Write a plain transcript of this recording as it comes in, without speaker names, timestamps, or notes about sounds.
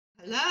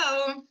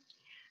Hello,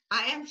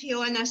 I am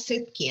Fiona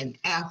Sitkin,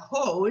 a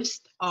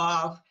host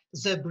of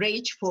The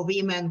Bridge for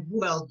Women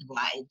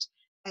Worldwide,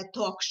 a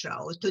talk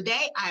show.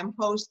 Today I'm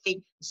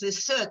hosting the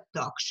third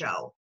talk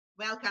show.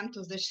 Welcome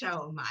to the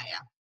show,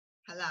 Maya.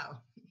 Hello.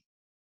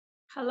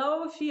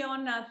 Hello,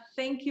 Fiona.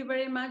 Thank you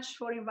very much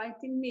for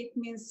inviting me. It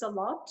means a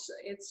lot.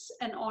 It's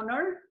an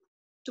honor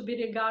to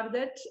be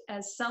regarded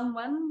as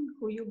someone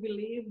who you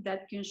believe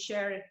that can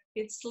share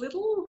its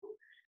little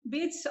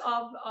bits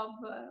of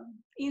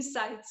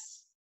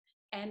insights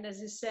and, as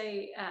you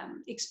say,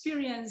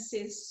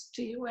 experiences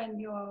to you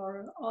and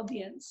your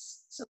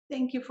audience. So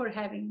thank you for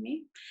having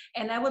me.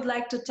 And I would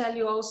like to tell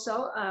you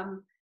also,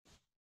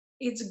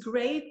 it's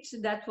great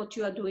that what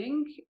you are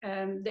doing,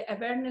 the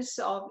awareness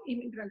of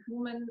immigrant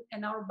women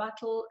and our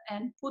battle,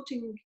 and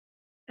putting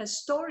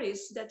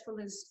stories that will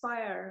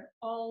inspire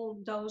all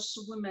those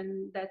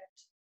women that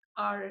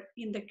are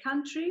in the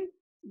country.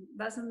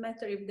 Doesn't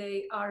matter if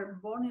they are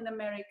born in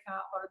America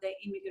or they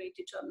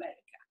immigrated to America.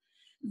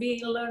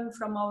 We learn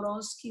from our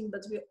own skin,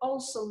 but we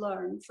also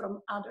learn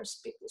from other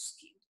people's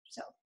skin.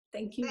 So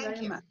thank you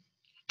very much.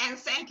 And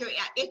thank you.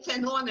 It's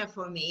an honor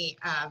for me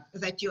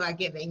that you are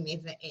giving me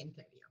the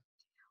interview.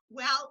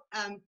 Well,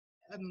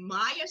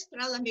 Maya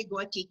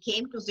Strelar-Migotti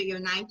came to the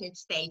United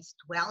States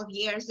 12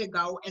 years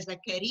ago as a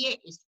career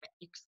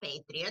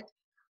expatriate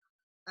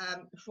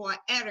for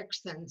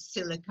Ericsson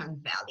Silicon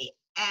Valley.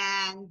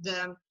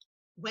 And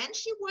when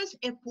she was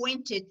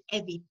appointed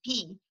a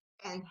VP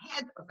and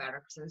head of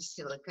Ericsson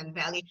Silicon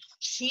Valley,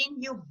 she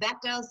knew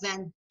better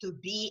than to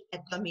be a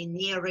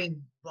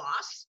domineering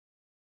boss.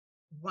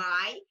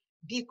 Why?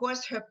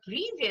 Because her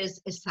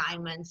previous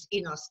assignments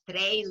in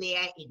Australia,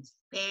 in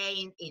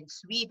Spain, in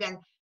Sweden,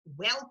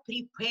 well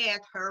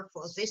prepared her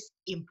for this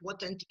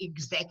important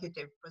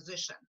executive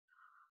position.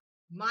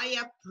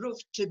 Maya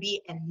proved to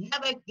be a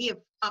never give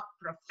up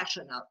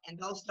professional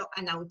and also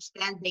an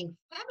outstanding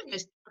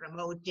feminist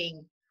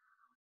promoting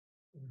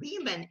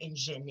women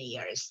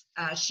engineers.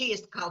 She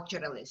is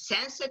culturally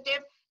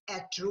sensitive, a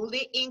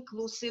truly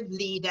inclusive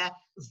leader,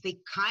 the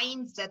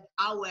kind that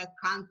our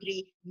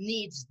country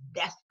needs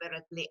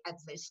desperately at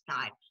this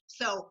time.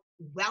 So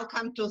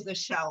welcome to the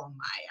show,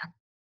 Maya.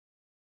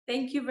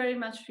 Thank you very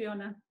much,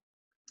 Fiona.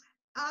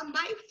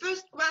 My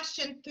first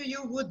question to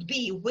you would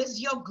be, with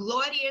your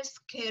glorious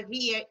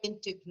career in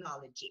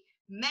technology,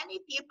 many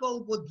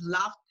people would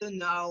love to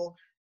know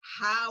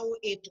how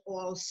it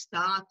all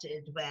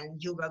started when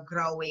you were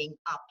growing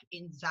up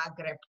in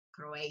Zagreb,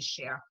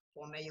 Croatia,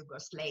 former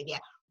Yugoslavia.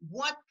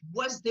 What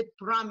was the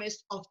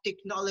promise of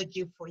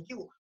technology for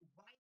you?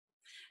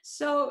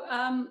 So,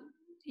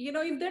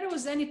 if there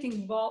was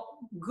anything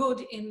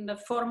good in the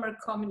former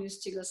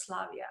communist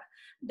Yugoslavia,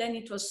 then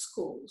it was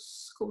schools.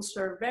 Schools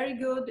were very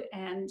good,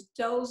 and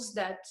those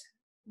that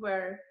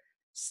were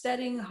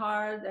studying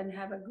hard and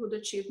have a good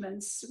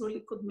achievements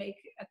really could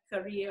make a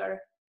career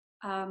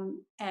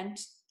and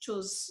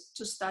choose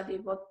to study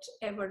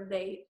whatever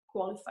they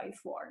qualify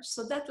for.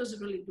 So that was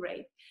really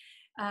great.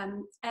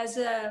 As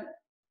a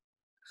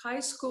high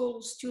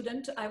school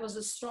student, I was an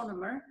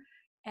astronomer,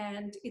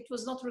 and it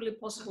was not really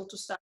possible to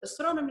study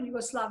astronomy in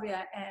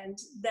Yugoslavia. And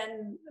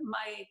then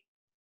my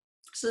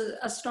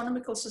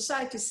astronomical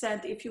society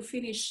said, if you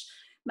finish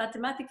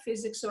mathematics,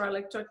 physics, or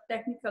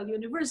electrotechnical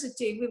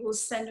university, we will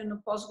send you to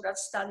postgrad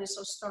studies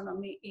of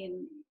astronomy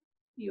in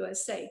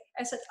USA.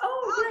 I said,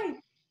 oh, great.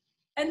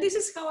 And this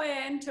is how I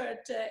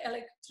entered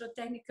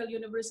Electrotechnical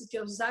University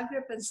of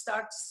Zagreb and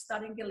started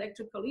studying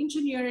electrical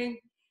engineering.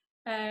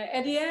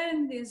 At the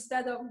end,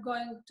 instead of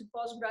going to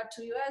postgrad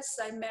to US,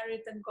 I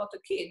married and got a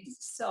kid.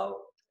 So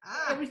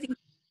everything,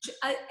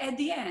 at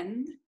the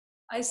end,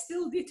 I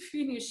still did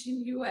finish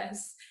in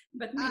US,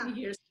 but many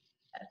years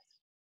later.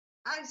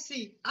 I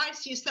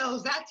see. So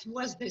that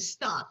was the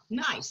start.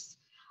 Nice.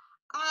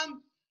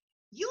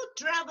 You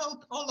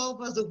traveled all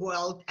over the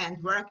world and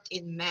worked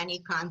in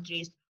many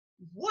countries.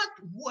 What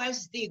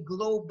was the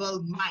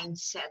global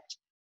mindset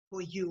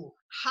for you?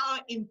 How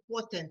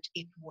important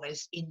it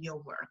was in your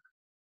work?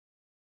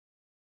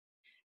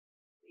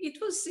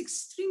 It was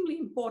extremely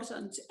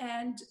important,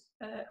 and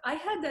I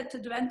had that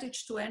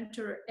advantage to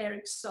enter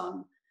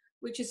Ericsson,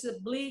 which is a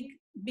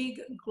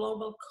big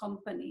global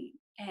company,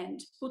 and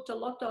put a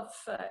lot of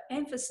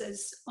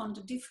emphasis on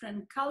the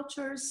different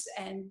cultures.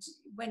 And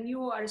when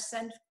you are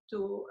sent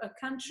to a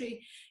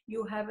country,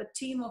 you have a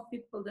team of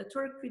people that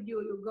work with you.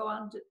 You go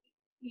on,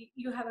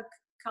 you have a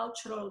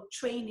cultural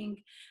training,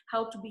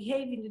 how to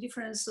behave in the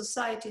different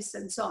societies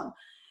and so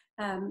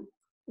on.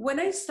 When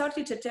I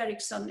started at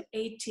Ericsson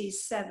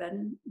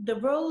 87, the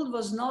world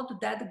was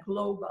not that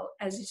global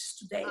as it is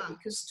today,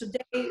 because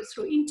today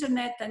through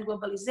internet and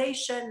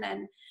globalization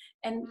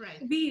and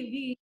right.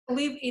 we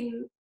live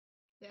in,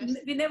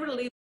 we never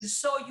lived in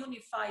so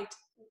unified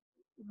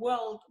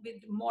world with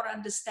more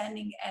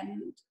understanding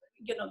and,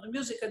 the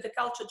music, the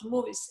culture, the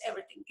movies,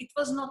 everything. It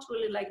was not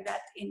really like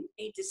that in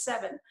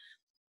 87.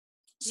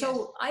 So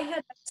yes. I had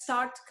to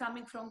start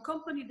coming from a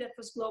company that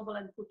was global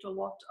and put a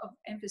lot of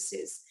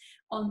emphasis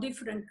on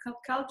different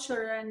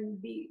culture, and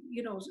we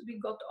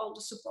got all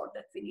the support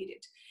that we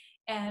needed.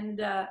 And,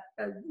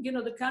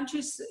 the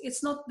countries,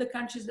 it's not the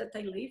countries that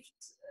I lived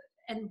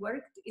and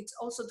worked, it's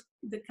also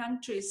the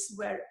countries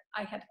where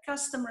I had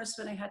customers,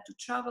 when I had to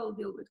travel,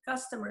 deal with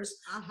customers,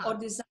 or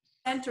design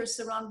centers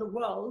around the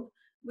world,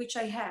 which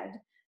I had.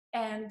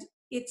 And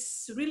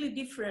it's really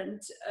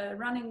different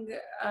running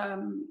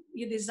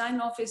your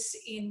design office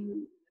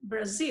in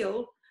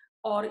Brazil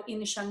or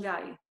in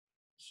Shanghai.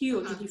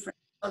 Huge difference,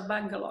 or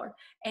Bangalore.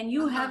 And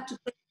you have to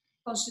take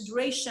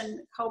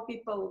consideration how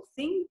people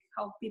think,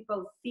 how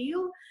people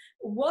feel,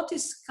 what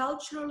is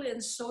culturally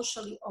and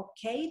socially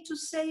okay to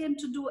say and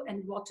to do,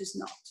 and what is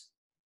not.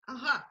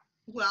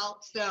 Well,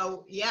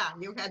 so yeah,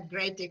 you had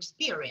great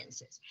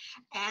experiences.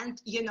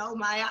 And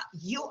Maya,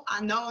 you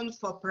are known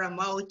for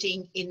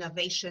promoting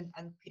innovation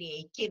and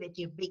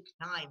creativity big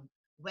time,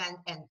 when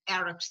and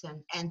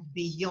Ericsson and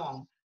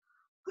beyond.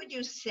 Could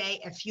you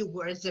say a few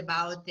words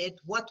about it?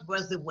 What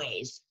were the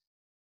ways?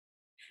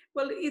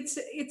 Well, it's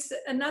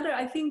another,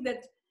 I think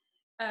that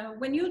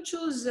when you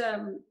choose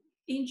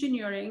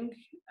engineering,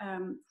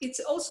 it's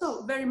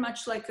also very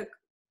much like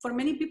for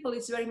many people,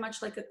 it's very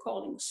much like a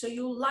calling. So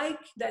you like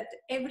that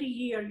every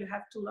year you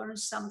have to learn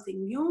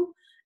something new,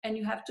 and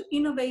you have to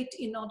innovate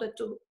in order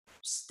to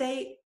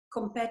stay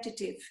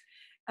competitive.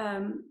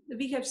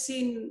 We have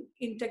seen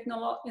in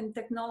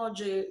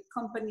technology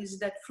companies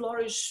that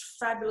flourish,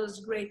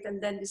 fabulous, great,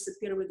 and then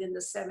disappear within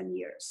the 7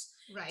 years.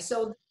 Right.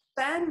 So the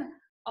span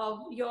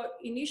of your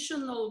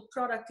initial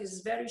product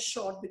is very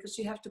short, because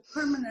you have to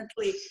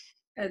permanently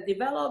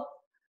develop,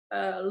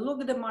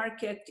 look at the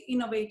market,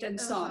 innovate, and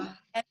so on.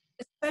 And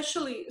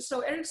especially,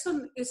 so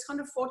Ericsson is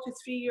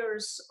 143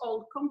 years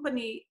old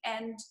company,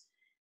 and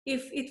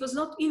if it was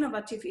not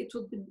innovative, it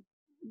would be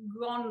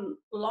gone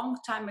a long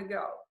time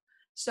ago.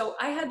 So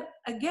I had,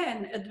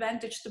 again,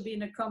 advantage to be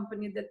in a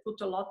company that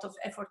put a lot of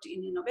effort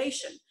in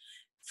innovation.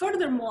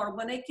 Furthermore,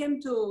 when I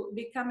came to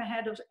become a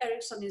head of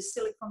Ericsson in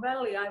Silicon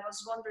Valley, I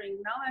was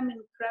wondering, now I'm in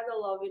the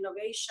cradle of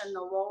innovation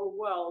of all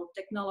world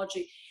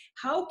technology.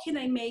 How can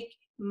I make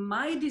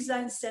my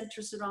design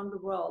centers around the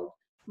world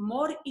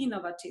more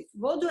innovative?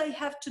 What do I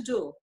have to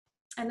do?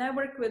 And I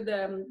work with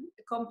a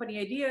company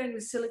idea in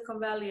the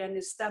Silicon Valley and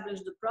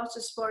established the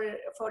process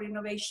for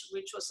innovation,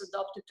 which was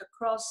adopted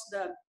across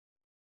the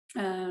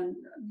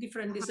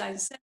different design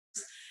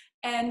centers.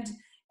 And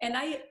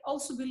I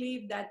also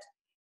believe that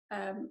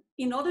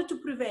in order to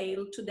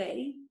prevail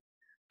today,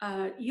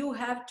 you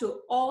have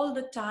to all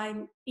the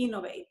time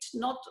innovate,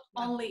 not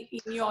only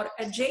in your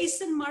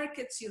adjacent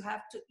markets, you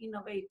have to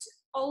innovate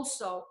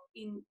also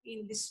in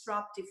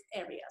disruptive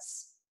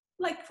areas,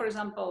 like, for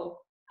example,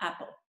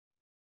 Apple.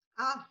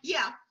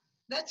 Yeah,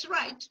 that's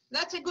right.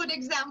 That's a good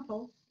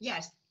example.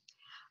 Yes.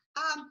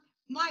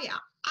 Maya,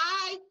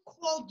 I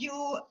called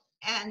you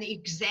an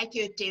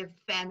executive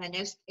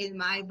feminist in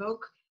my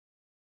book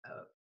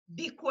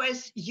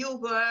because you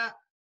were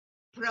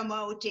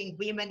promoting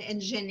women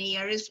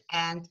engineers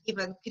and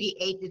even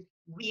created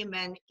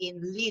women in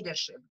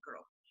leadership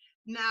group.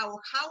 Now,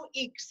 how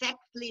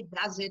exactly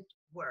does it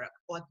work,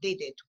 or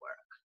did it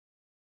work?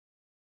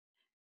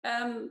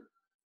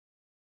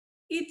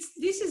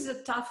 This is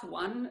a tough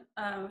one.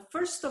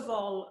 First of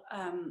all,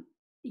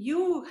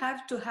 you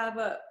have to have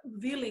a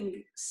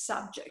willing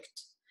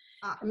subject.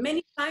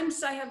 Many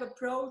times I have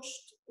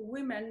approached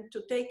women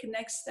to take a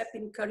next step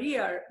in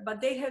career, but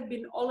they have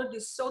been already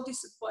so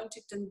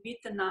disappointed and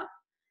beaten up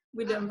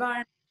with the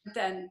environment.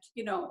 And,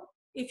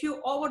 if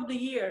you over the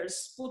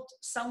years put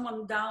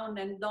someone down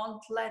and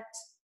don't let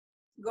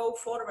go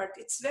forward,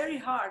 it's very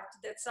hard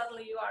that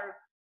suddenly you are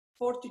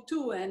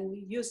 42 and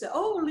you say,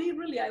 oh,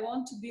 really, I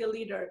want to be a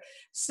leader.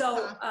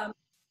 So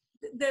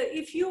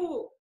if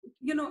you,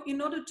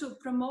 in order to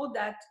promote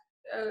that,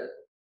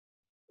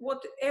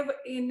 whatever,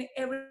 in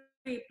every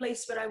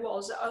place where I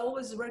was, I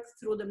always worked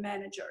through the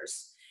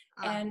managers.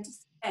 And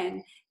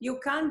you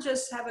can't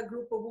just have a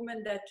group of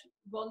women that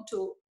want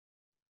to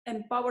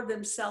empower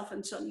themselves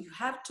and so on. You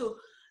have to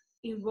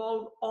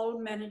involve all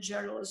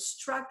managerial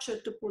structure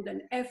to put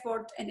an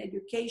effort and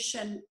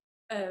education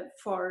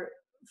for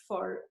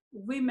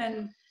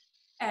women.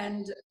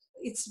 And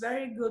it's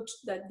very good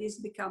that this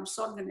becomes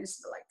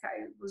organized, like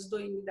I was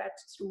doing that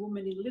through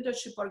Women in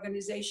Leadership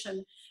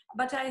organization.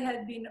 But I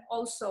had been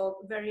also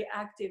very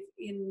active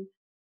in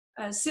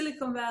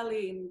Silicon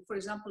Valley, for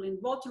example, in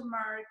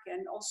Watermark,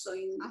 and also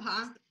in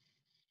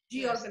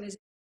G organization.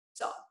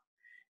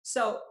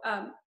 So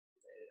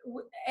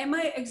am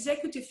I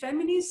executive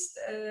feminist?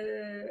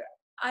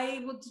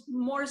 I would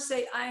more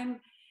say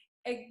I'm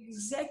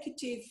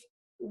executive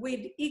with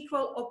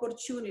equal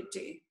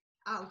opportunity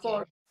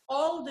for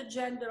all the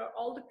gender,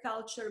 all the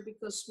culture,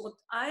 because what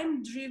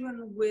I'm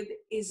driven with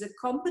is a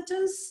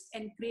competence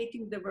and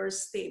creating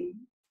diverse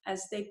team,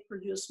 as they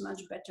produce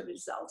much better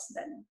results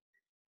than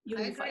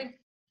unified.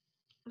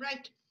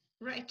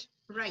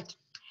 Right.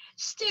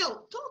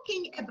 Still,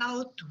 talking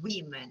about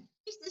women,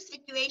 is the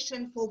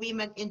situation for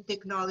women in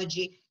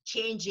technology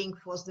changing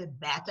for the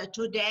better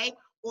today,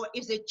 or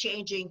is it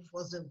changing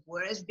for the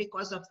worse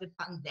because of the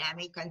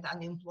pandemic and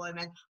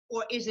unemployment,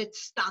 or is it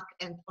stuck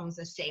and on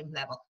the same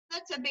level?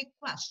 That's a big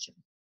question.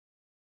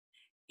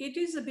 It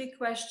is a big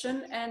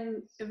question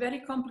and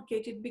very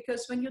complicated,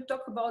 because when you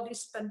talk about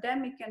this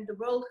pandemic and the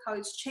world, how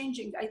it's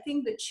changing, I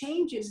think the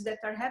changes that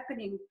are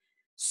happening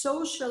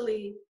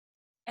socially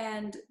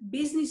and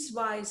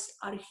business-wise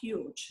are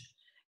huge.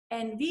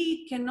 And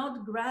we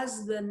cannot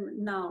grasp them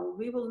now.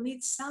 We will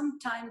need some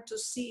time to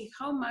see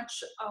how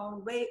much our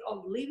way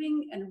of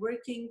living and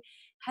working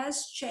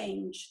has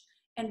changed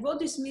and what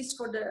this means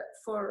for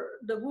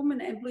the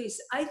women employees.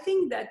 I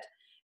think that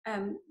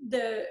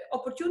the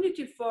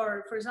opportunity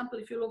for example,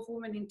 if you love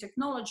women in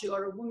technology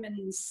or a woman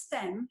in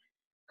STEM,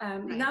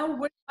 Right. now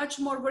we're much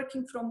more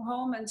working from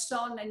home and so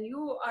on, and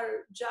you are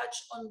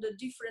judged on the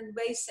different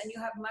ways and you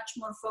have much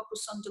more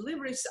focus on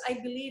deliveries. I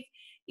believe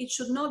it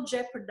should not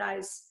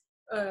jeopardize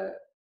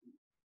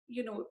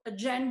you know, a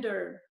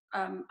gender.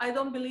 I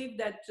don't believe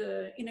that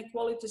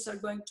inequalities are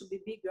going to be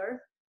bigger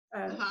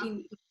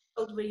in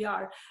what we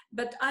are,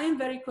 but I am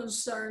very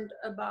concerned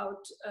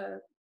about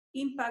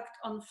impact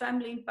on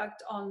family,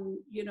 impact on,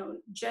 you know,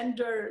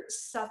 gender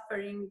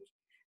suffering,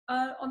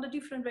 on the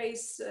different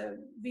ways.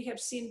 We have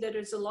seen there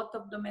is a lot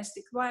of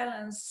domestic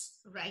violence,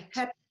 Right.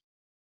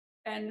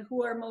 and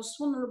who are most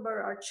vulnerable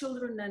are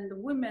children and the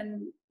women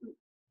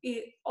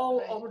all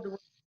Right. over the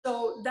world.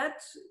 So that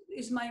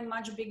is my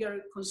much bigger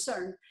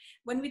concern.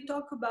 When we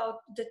talk about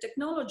the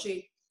technology,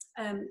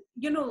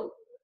 you know,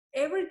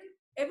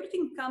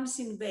 everything comes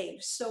in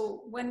waves. So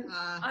when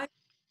I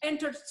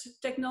entered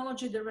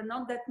technology, there were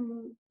not that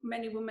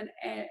many women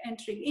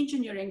entering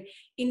engineering.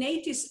 In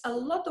 80s, a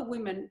lot of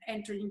women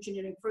entered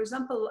engineering. For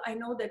example, I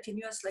know that in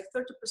US, like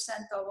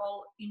 30% of all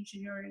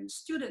engineering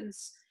students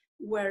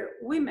were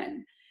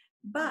women.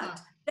 But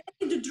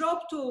then it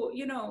dropped to,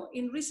 you know,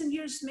 in recent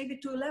years, maybe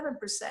to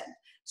 11%.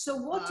 So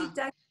what it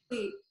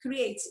actually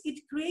creates, it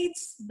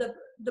creates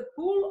the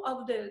pool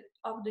of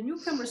the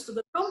newcomers to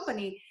the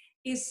company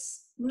is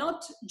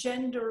not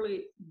genderly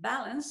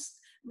balanced,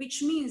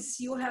 which means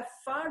you have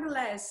far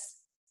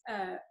less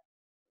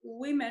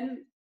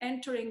women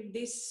entering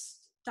this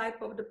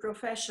type of the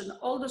profession.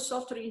 Although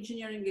software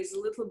engineering is a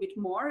little bit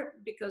more,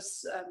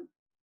 because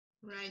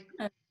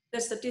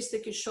the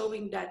statistic is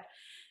showing that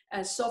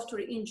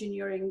software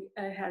engineering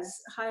has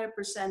higher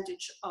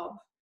percentage of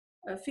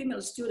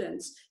female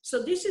students.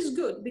 So this is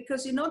good,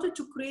 because in order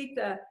to create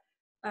a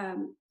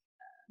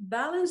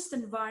balanced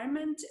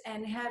environment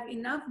and have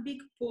enough big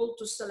pool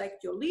to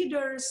select your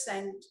leaders,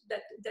 and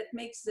that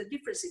makes the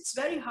difference. It's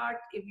very hard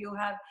if you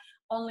have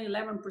only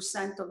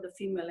 11% of the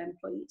female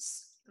employees,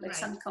 like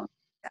some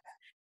companies have.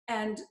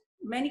 And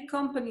many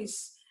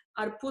companies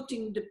are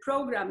putting the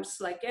programs,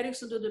 like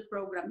Ericsson do the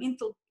program,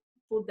 Intel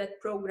put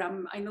that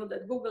program. I know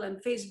that Google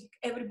and Facebook,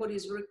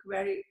 everybody's worked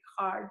very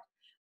hard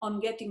on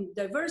getting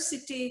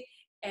diversity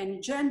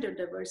and gender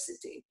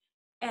diversity.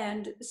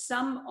 And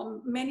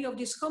many of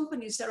these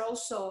companies are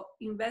also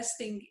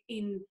investing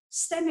in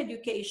STEM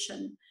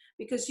education,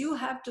 because you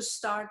have to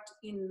start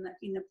in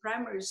a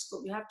primary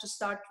school. You have to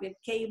start with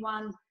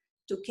K1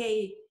 to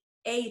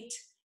K8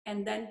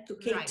 and then to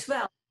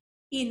K12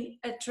 in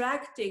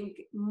attracting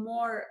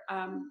more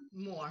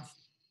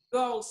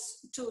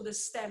girls to the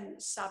STEM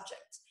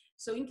subjects.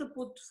 So Intel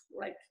put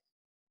like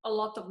a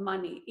lot of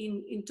money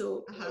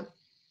into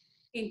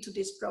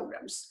these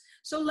programs.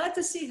 So let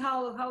us see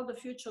how the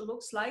future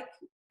looks like.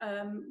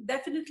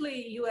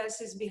 Definitely US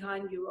is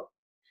behind Europe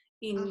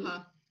in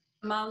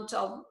amount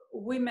of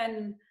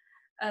women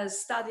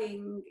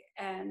studying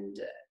and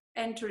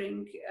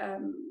entering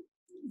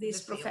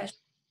this profession.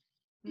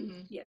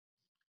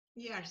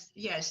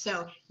 Yes.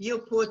 So you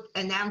put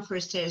an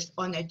emphasis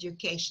on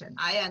education.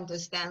 I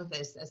understand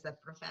this as a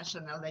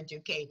professional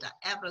educator.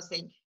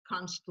 Everything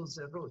comes to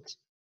the root,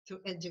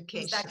 to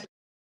education. Exactly.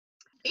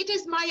 It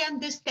is my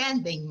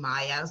understanding,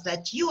 Maya,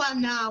 that you are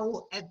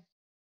now at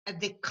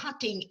the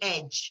cutting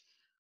edge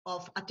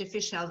of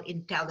artificial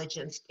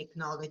intelligence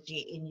technology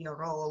in your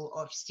role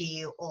of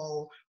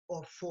CEO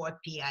of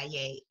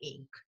 4PIA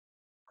Inc.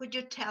 Could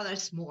you tell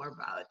us more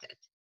about it?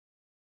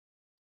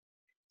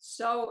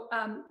 So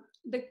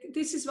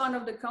this is one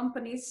of the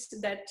companies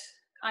that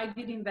I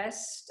did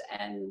invest,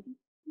 and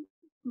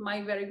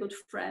my very good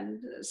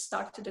friend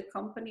started a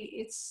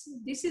company.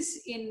 This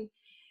is in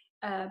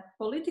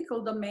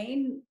political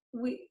domain.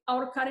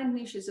 Our current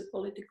niche is a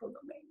political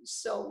domain.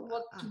 So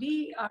what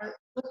we are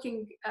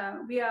looking,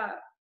 we are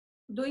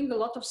doing a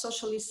lot of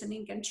social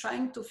listening and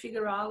trying to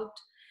figure out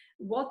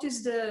what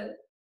is the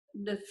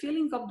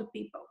feeling of the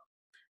people,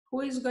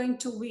 who is going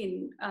to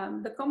win.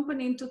 The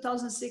company in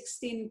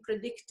 2016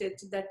 predicted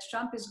that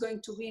Trump is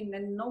going to win,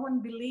 and no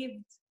one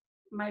believed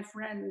my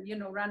friend, you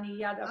know, Rani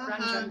Yadav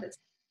Ranjan, that's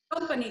the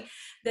company,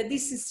 that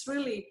this is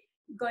really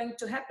going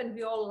to happen.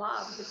 We all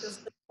laugh because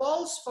the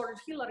polls for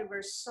Hillary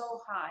were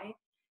so high.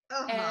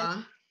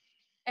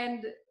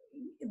 And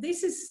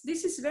this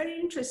is very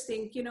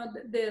interesting. You know,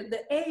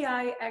 the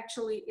AI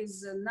actually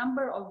is a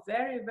number of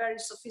very, very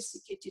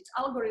sophisticated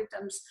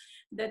algorithms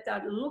that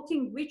are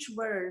looking which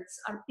words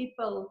are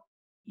people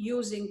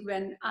using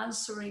when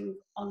answering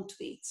on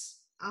tweets.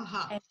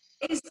 And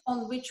based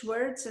on which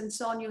words and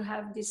so on, you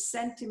have this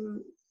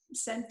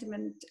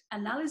sentiment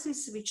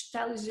analysis, which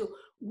tells you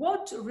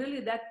what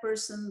really that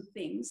person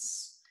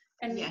thinks,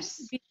 and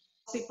Yes.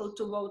 people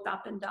to vote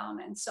up and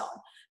down and so on.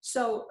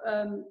 So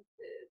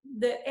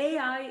the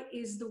AI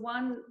is the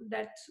one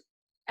that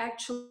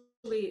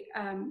actually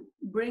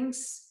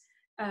brings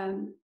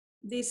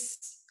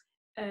this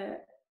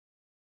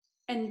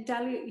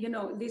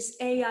this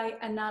AI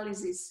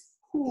analysis.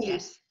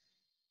 Yes.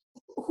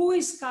 Who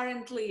is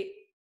currently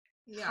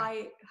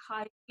Yeah.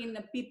 high in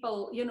the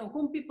people,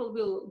 whom people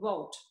will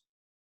vote.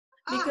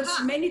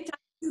 Because many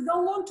times you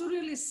don't want to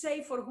really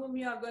say for whom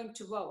you are going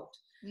to vote.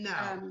 No.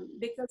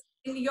 Because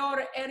in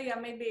your area,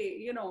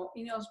 maybe,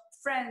 in your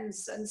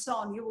friends and so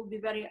on, you will be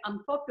very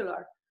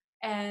unpopular.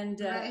 And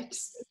Right.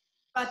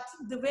 but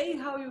the way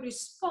how you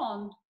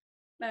respond,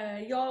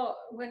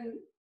 when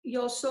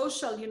your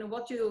social,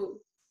 what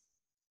you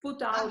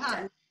put out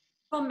and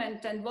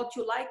comment and what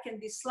you like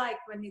and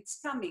dislike when it's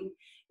coming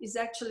is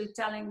actually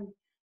telling,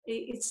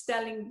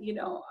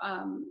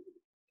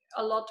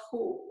 a lot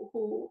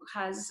who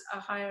has a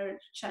higher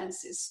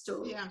chances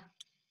to. Yeah.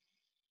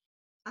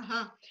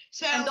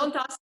 So, and don't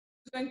ask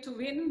who's going to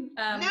win.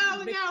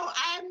 No,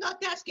 I'm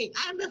not asking.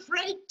 I'm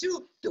afraid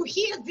to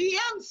hear the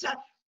answer,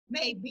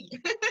 maybe.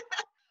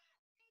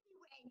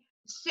 Anyway,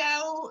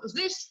 so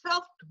this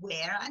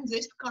software and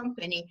this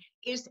company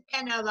is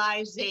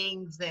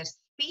analyzing the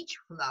speech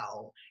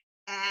flow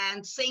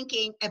and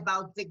thinking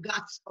about the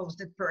guts of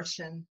the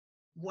person,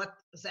 what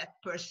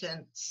that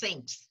person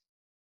thinks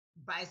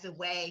by the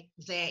way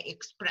they're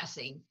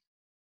expressing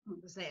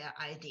their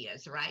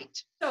ideas,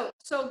 right?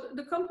 So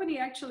the company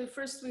actually,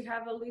 first we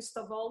have a list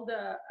of all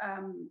the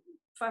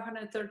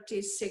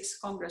 536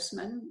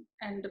 congressmen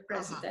and the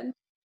president,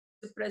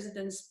 the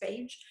president's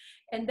page,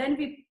 and then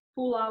we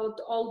pull out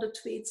all the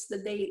tweets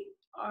that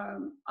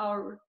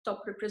our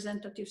top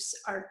representatives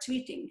are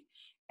tweeting,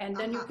 and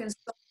then you can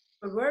stop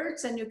the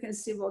words and you can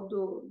see what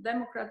do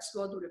Democrats,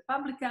 what do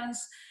Republicans.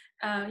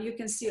 You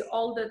can see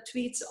all the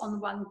tweets on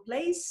one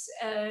place.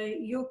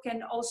 You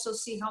can also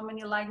see how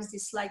many likes,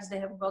 dislikes they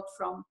have got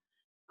from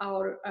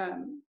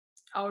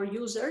our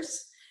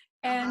users.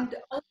 And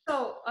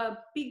also,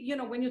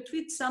 when you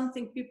tweet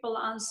something, people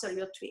answer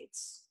your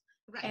tweets.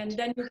 Right. And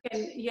then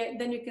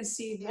you can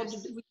see what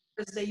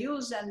words they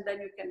use, and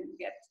then you can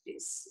get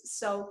this.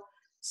 So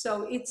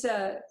it's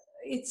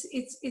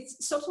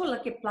sort of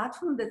like a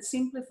platform that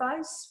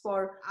simplifies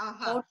for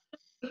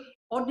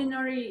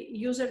ordinary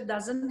user.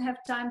 Doesn't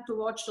have time to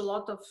watch a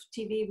lot of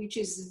TV, which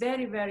is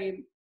very,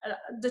 very,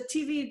 the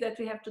TV that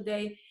we have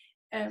today,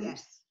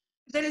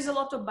 there is a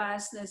lot of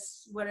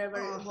biasness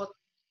wherever what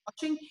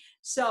watching.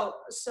 So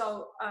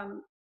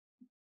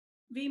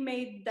we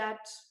made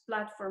that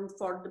platform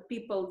for the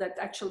people that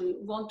actually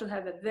want to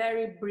have a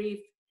very brief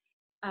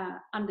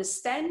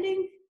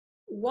understanding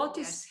what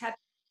is happening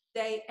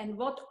today and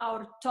what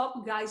our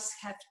top guys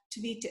have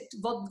tweeted,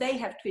 what they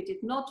have tweeted,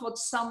 not what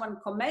someone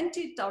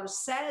commented or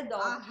said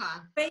or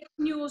fake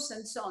news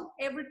and so on.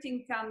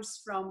 Everything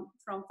comes from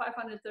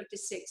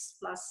 536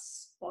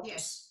 plus photos.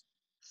 Yes,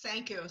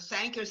 thank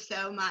you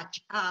so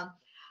much.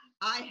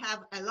 I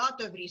have a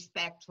lot of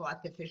respect for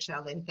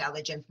artificial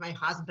intelligence. My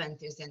husband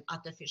is in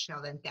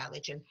artificial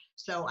intelligence,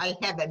 so I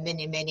have a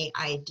many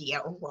idea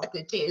of what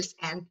it is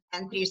and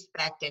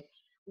respect it.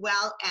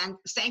 Well, and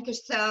thank you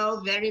so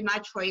very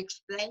much for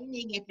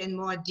explaining it in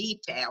more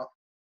detail.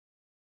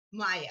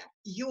 Maya,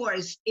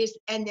 yours is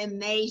an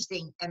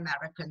amazing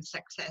American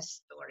success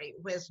story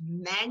with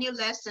many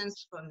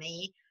lessons for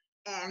me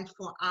and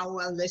for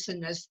our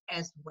listeners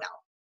as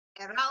well.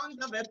 A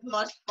round of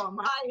applause for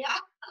Maya.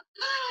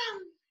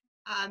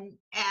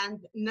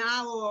 And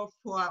now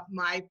for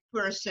my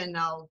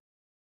personal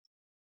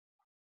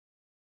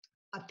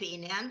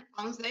opinion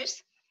on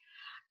this,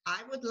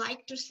 I would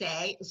like to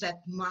say that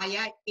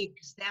Maya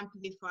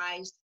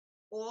exemplifies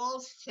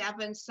all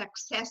 7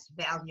 success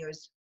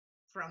values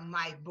from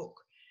my book.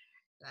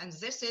 And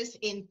this is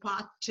in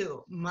part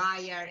 2.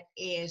 Maya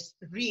is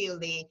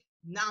really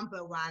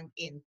 #1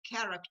 in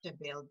character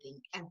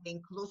building and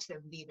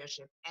inclusive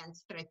leadership and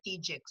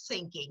strategic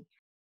thinking.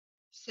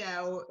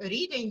 So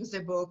reading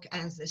the book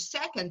and the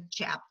second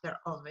chapter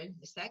of it,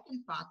 the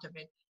second part of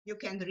it, you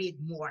can read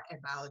more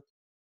about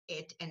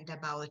it and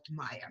about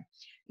Maya.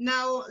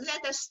 Now,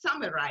 let us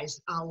summarize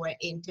our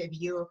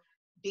interview,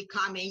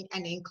 Becoming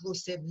an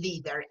Inclusive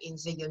Leader in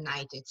the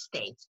United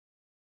States.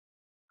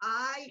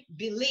 I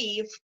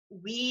believe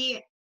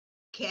we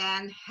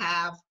can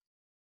have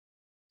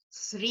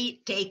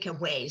 3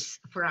 takeaways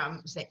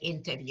from the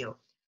interview.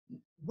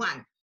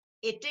 1,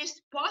 it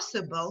is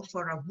possible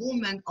for a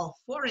woman of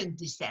foreign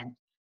descent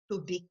to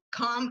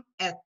become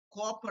a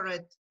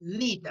corporate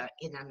leader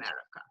in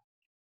America.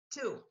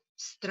 2,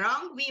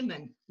 strong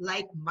women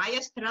like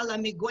Maya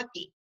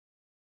Strelar-Migotti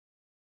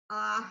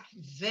are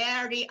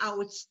very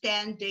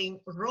outstanding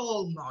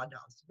role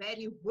models,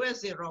 very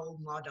worthy role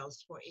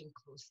models for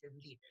inclusive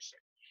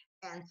leadership.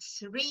 And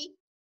 3,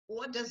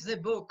 order the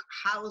book,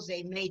 How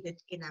They Made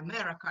It in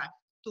America,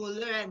 to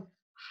learn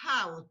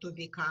how to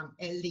become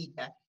a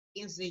leader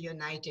in the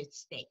United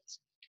States.